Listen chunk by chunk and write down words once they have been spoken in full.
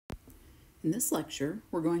In this lecture,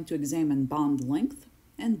 we're going to examine bond length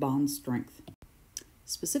and bond strength.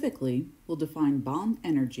 Specifically, we'll define bond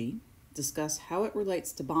energy, discuss how it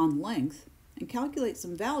relates to bond length, and calculate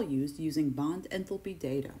some values using bond enthalpy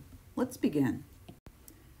data. Let's begin.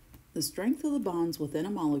 The strength of the bonds within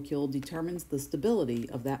a molecule determines the stability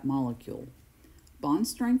of that molecule. Bond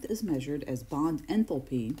strength is measured as bond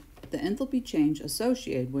enthalpy, the enthalpy change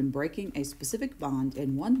associated when breaking a specific bond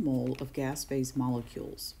in 1 mole of gas phase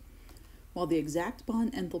molecules. While the exact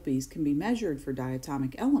bond enthalpies can be measured for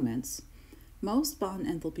diatomic elements, most bond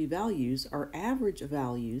enthalpy values are average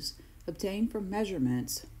values obtained from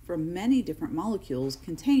measurements from many different molecules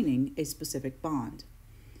containing a specific bond.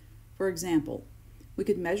 For example, we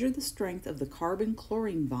could measure the strength of the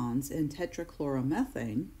carbon-chlorine bonds in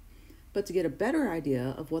tetrachloromethane, but to get a better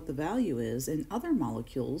idea of what the value is in other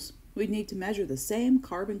molecules, we'd need to measure the same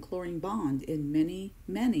carbon-chlorine bond in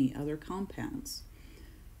many other compounds.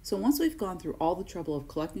 So once we've gone through all the trouble of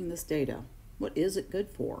collecting this data, what is it good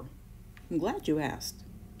for? I'm glad you asked.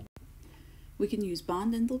 We can use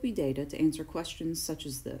bond enthalpy data to answer questions such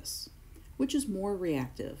as this. Which is more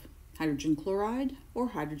reactive, hydrogen chloride or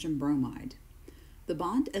hydrogen bromide? The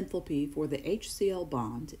bond enthalpy for the HCl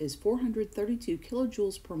bond is 432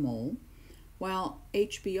 kilojoules per mole, while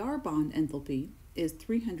HBr bond enthalpy is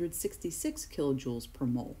 366 kilojoules per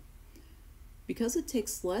mole. Because it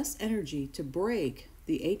takes less energy to break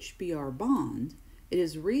the HBr bond, it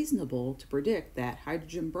is reasonable to predict that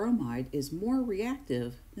hydrogen bromide is more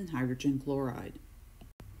reactive than hydrogen chloride.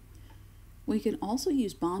 We can also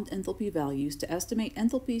use bond enthalpy values to estimate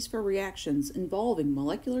enthalpies for reactions involving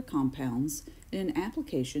molecular compounds in an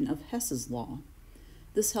application of Hess's law.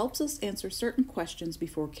 This helps us answer certain questions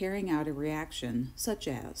before carrying out a reaction, such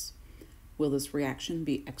as, will this reaction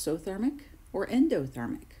be exothermic or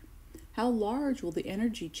endothermic? How large will the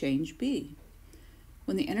energy change be?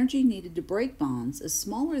 When the energy needed to break bonds is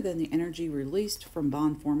smaller than the energy released from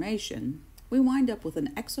bond formation, we wind up with an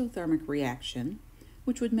exothermic reaction,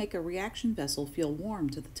 which would make a reaction vessel feel warm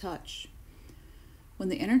to the touch. When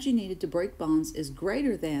the energy needed to break bonds is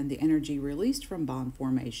greater than the energy released from bond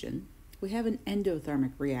formation, we have an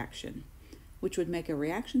endothermic reaction, which would make a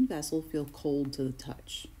reaction vessel feel cold to the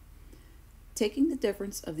touch. Taking the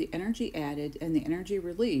difference of the energy added and the energy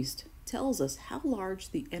released tells us how large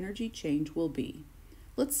the energy change will be.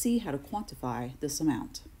 Let's see how to quantify this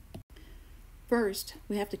amount. First,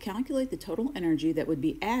 we have to calculate the total energy that would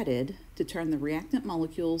be added to turn the reactant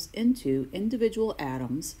molecules into individual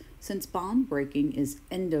atoms, since bond breaking is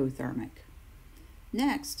endothermic.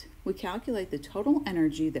 Next, we calculate the total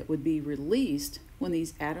energy that would be released when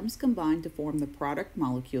these atoms combine to form the product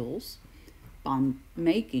molecules. Bond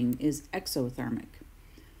making is exothermic.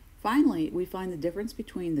 Finally, we find the difference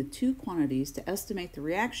between the two quantities to estimate the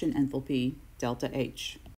reaction enthalpy, delta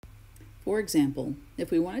H. For example,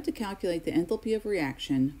 if we wanted to calculate the enthalpy of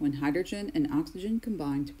reaction when hydrogen and oxygen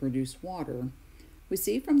combine to produce water, we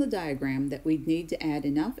see from the diagram that we'd need to add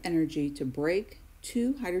enough energy to break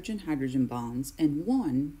 2 hydrogen-hydrogen bonds and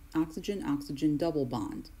 1 oxygen-oxygen double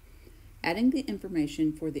bond. Adding the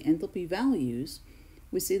information for the enthalpy values,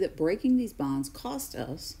 we see that breaking these bonds cost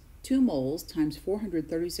us 2 moles times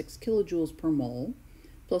 436 kilojoules per mole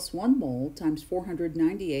plus 1 mole times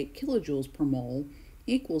 498 kilojoules per mole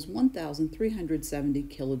equals 1,370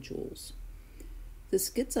 kilojoules. This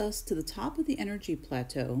gets us to the top of the energy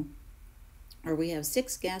plateau, where we have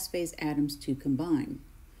 6 gas phase atoms to combine.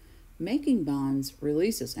 Making bonds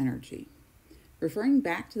releases energy. Referring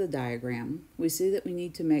back to the diagram, we see that we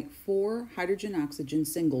need to make 4 hydrogen-oxygen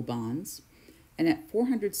single bonds, and at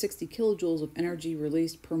 460 kilojoules of energy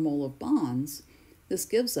released per mole of bonds, this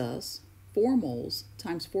gives us 4 moles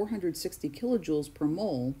times 460 kilojoules per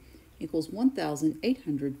mole equals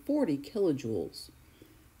 1,840 kilojoules.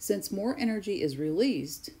 Since more energy is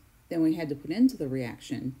released than we had to put into the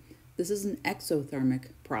reaction, this is an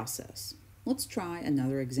exothermic process. Let's try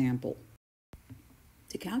another example.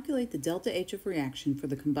 To calculate the delta H of reaction for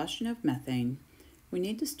the combustion of methane, we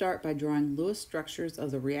need to start by drawing Lewis structures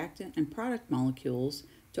of the reactant and product molecules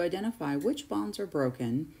to identify which bonds are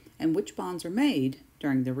broken and which bonds are made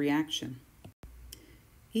during the reaction.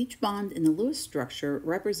 Each bond in the Lewis structure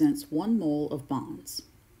represents 1 mole of bonds.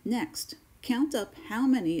 Next, count up how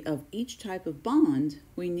many of each type of bond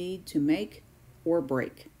we need to make or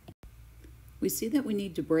break. We see that we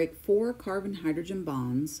need to break 4 carbon-hydrogen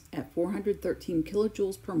bonds at 413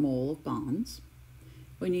 kilojoules per mole of bonds.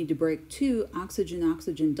 We need to break 2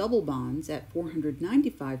 oxygen-oxygen double bonds at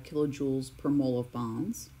 495 kilojoules per mole of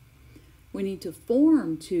bonds. We need to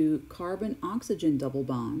form 2 carbon-oxygen double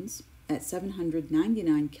bonds at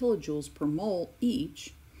 799 kilojoules per mole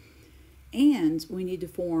each. and we need to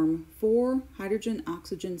form 4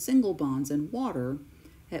 hydrogen-oxygen single bonds in water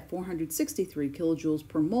at 463 kilojoules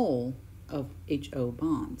per mole of HO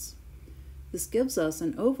bonds. This gives us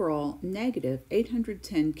an overall negative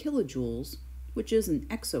 810 kilojoules, which is an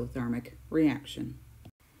exothermic reaction.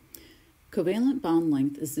 Covalent bond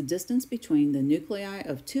length is the distance between the nuclei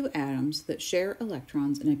of 2 atoms that share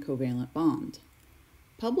electrons in a covalent bond.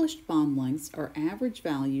 Published bond lengths are average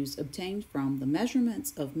values obtained from the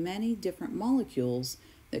measurements of many different molecules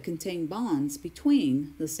that contain bonds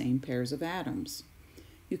between the same pairs of atoms.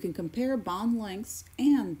 You can compare bond lengths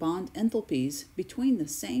and bond enthalpies between the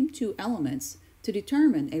same 2 elements to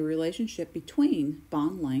determine a relationship between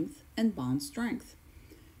bond length and bond strength.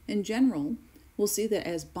 In general, we'll see that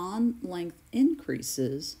as bond length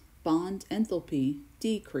increases, bond enthalpy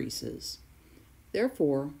decreases.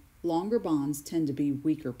 Therefore, longer bonds tend to be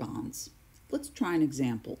weaker bonds. Let's try an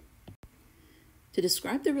example. To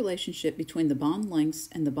describe the relationship between the bond lengths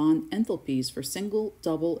and the bond enthalpies for single,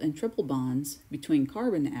 double, and triple bonds between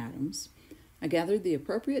carbon atoms, I gathered the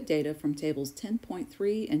appropriate data from tables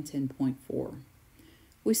 10.3 and 10.4.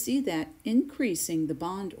 We see that increasing the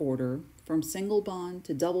bond order from single bond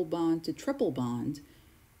to double bond to triple bond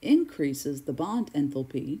increases the bond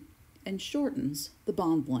enthalpy and shortens the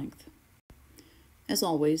bond length. As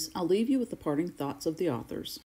always, I'll leave you with the parting thoughts of the authors.